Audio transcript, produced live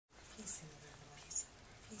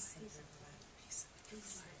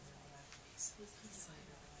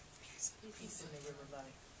Peace in the river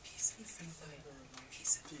life. Peace in the river life.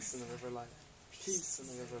 Peace in the river life. Peace in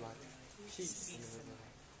the river life. Peace in the river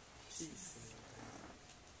life. Peace in the river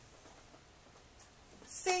life.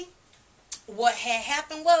 See, what had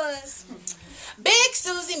happened was Big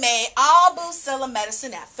Susie made all Busilla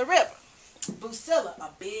medicine at the river. Busilla, a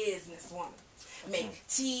businesswoman, made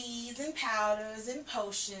teas and powders and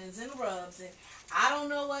potions and rubs and I don't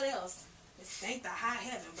know what else. It stank to high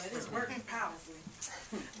heaven, but it's working powerfully.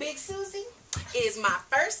 Big Susie is my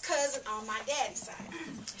first cousin on my daddy's side.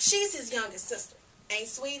 She's his youngest sister. Aunt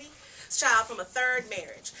Sweetie, child from a third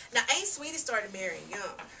marriage. Now, Aunt Sweetie started marrying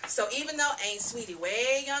young. So even though Aunt Sweetie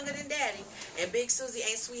way younger than Daddy, and Big Susie,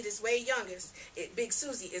 Aunt Sweetie's way youngest, Big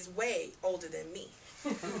Susie is way older than me.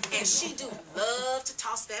 And she do love to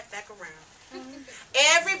toss that back around.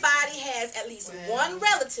 Everybody has at least one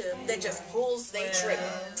relative that just pulls their trigger.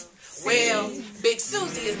 Well, Big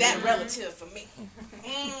Susie is that relative for me.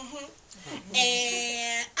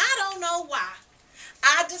 And I don't know why.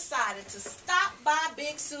 I decided to stop by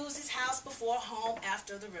Big Susie's house before home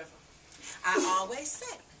after the river. I always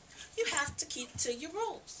say, you have to keep to your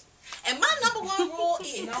rules. And my number one rule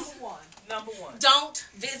is, Number one. don't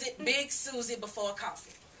visit Big Susie before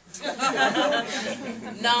coffee.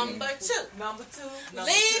 Number two,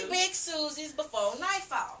 leave Big Susie's before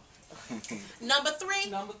nightfall. Number three,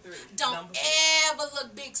 don't ever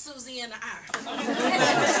look Big Susie in the eye.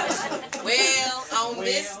 Well, on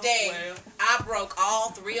this day, I broke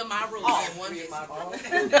all three of my rules in one visit.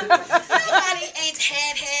 Nobody ain't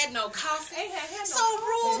had no coffee. So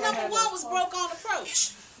rule number one was broke on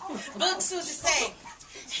approach. Big Susie say,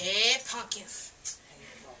 hey, pumpkins.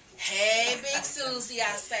 Hey, Big Susie,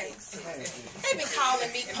 I say. They've been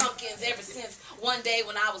calling me pumpkins ever since one day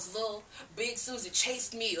when I was little. Big Susie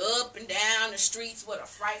chased me up and down the streets with a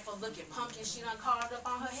frightful looking pumpkin she done carved up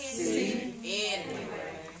on her head. Anyway,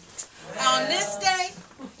 on this day,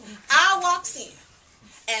 I walks in,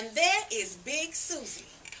 and there is Big Susie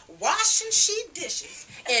washing she dishes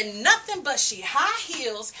in nothing but she high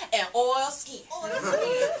heels and oil skin.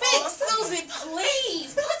 Big Susie,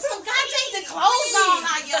 please put some goddamn clothes on,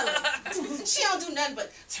 I yell. She don't do nothing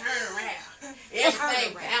but turn around.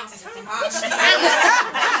 Everything bounces from all she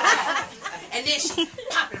and then she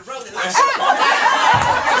pop and roll it like she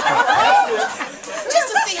just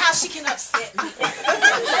to see how she can upset me.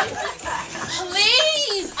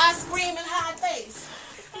 Please, I scream in high face.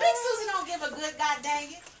 Big Susie don't give a good goddamn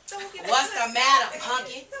it. What's the matter,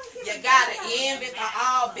 pumpkin? You got an envy for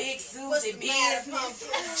all Big Susie business?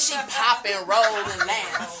 She pop and roll and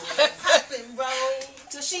laugh. Pop and roll.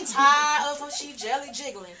 Till she tired of her, she jelly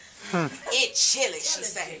jiggling. It chilly, she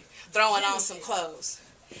say, throwing on some clothes.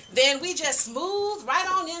 Then we just smooth right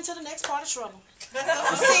on into the next part of trouble.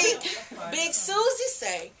 See, Big Susie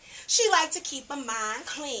say she like to keep her mind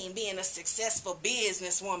clean, being a successful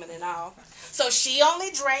businesswoman and all. So she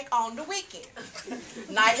only drank on the weekend.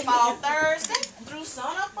 Nightfall Thursday through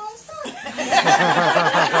sun up on Sunday.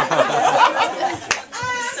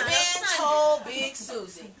 I've been told Big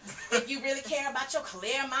Susie, if you really care about your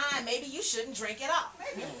clear mind, maybe you shouldn't drink it all.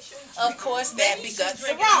 Of course, that be guts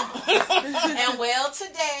wrong. And well,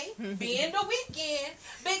 today, being the weekend,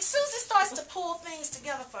 Big Susie starts to pull things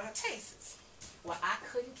together for her tastes. Well, I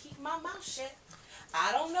couldn't keep my mouth shut.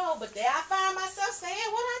 I don't know, but there I find myself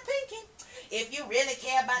saying what I'm thinking. If you really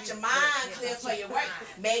care about your mind clear for your work,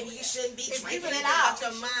 maybe you shouldn't be drinking it out.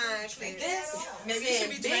 Maybe you should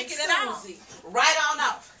be drinking it out. Right on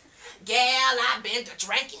off. Gal, I've been to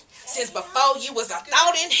drinking since before you was a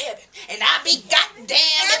thought in heaven. And I be goddamn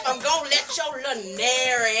if I'm gonna let your little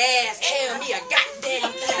nary ass tell me a goddamn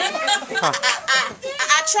thing.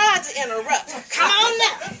 I tried to interrupt. Come on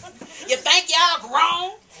now. You think y'all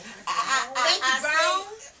grown? Think you grown?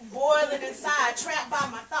 Boiling inside, trapped by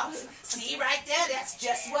my thoughts. See right there, that's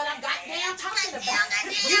just what I'm goddamn talking about.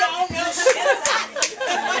 You don't know shit about it.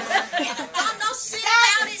 You don't know shit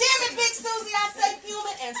about it. Damn it, Big Susie, I say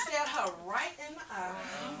human and stared her right in the eye.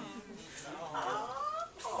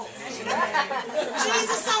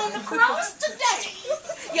 Jesus on the cross today.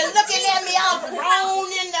 You're looking at me all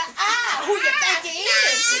grown in the eye. Who you think you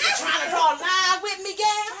is? You trying to draw a line with me,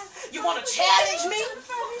 gal? You want to challenge me?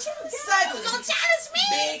 Suddenly, you gonna challenge me?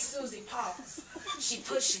 Big Susie paused. She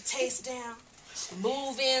pushed her taste down,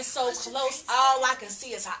 move in so close, all I can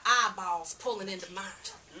see is her eyeballs pulling into mine.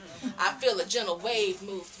 I feel a gentle wave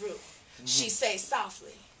move through. She says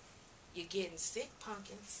softly, you're getting sick,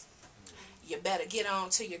 pumpkins. You better get on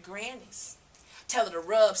to your grannies. Tell her to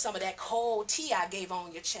rub some of that cold tea I gave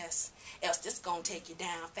on your chest, else this gonna take you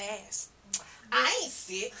down fast. I ain't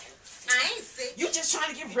sick. I ain't sick. You just trying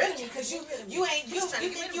to get rid of me because you think you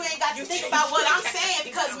ain't got to think about what I'm saying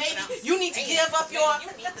because maybe you need to give up your...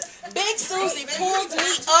 Big Susie pulled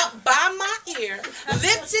me up by my ear,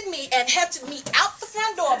 lifted me, and hefted me out the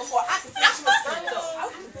front door before I could finish my front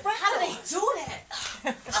door. How do they do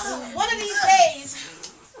that? One of these days...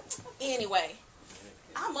 Anyway,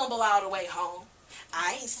 I mumble all the way home.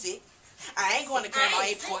 I ain't sick. I ain't going to Grandma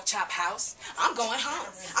A pork chop house. I'm going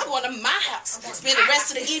home. I'm going to my house. Spend the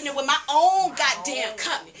rest of the evening with my own goddamn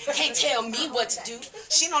company. Can't tell me what to do.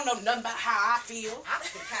 She don't know nothing about how I feel.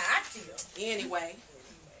 Anyway,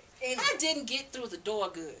 I didn't get through the door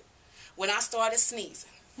good when I started sneezing,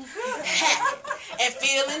 happy, and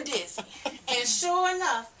feeling dizzy. And sure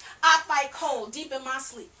enough, I fight cold deep in my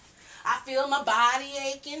sleep. I feel my body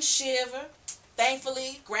ache and shiver.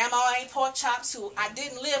 Thankfully, Grandma ain't pork chops, who I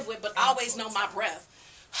didn't live with but always know my breath,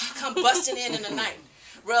 come busting in the night,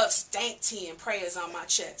 rub stank tea and prayers on my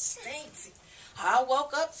chest. I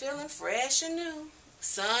woke up feeling fresh and new,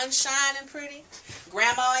 sun shining pretty,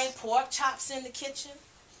 Grandma ain't pork chops in the kitchen.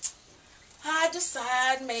 I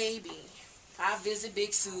decide maybe I'll visit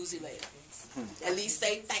Big Susie later. At least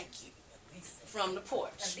say thank you from the porch.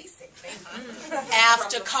 At least say thank you.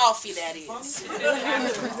 After coffee, that is.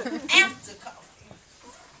 After coffee.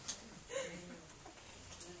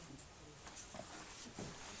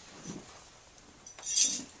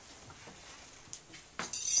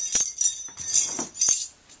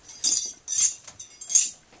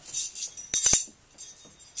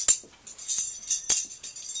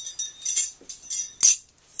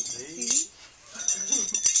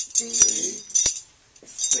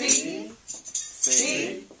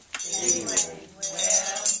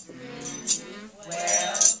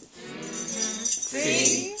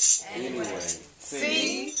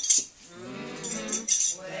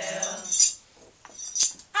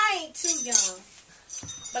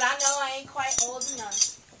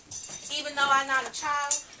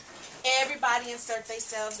 Everybody insert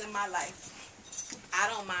themselves in my life. I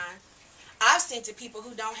don't mind. I've seen to people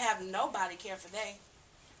who don't have nobody care for they.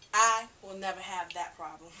 I will never have that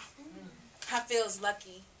problem. I feels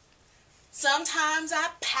lucky. Sometimes I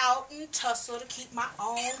pout and tussle to keep my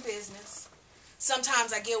own business.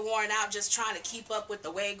 Sometimes I get worn out just trying to keep up with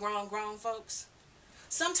the way grown folks.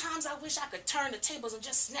 Sometimes I wish I could turn the tables and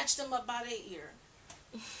just snatch them up by their ear.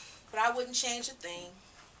 But I wouldn't change a thing.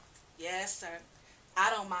 Yes, sir. I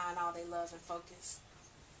don't mind all they love and focus.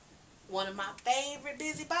 One of my favorite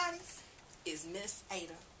busybodies is Miss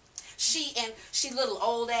Ada. She little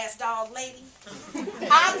old-ass dog lady.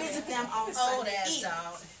 I visit them on Sunday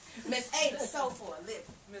evenings. Miss Ada sold for a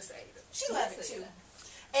living. Miss Ada. She loves it too.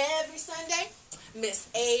 Every Sunday, Miss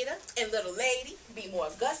Ada and little lady be more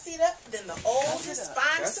gussied up than the oldest,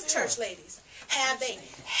 finest of church ladies. Have they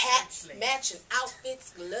hats, matching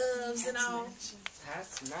outfits, gloves, and all?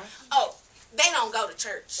 Oh, they don't go to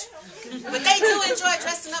church. But they do enjoy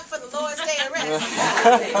dressing up for the Lord's Day of rest.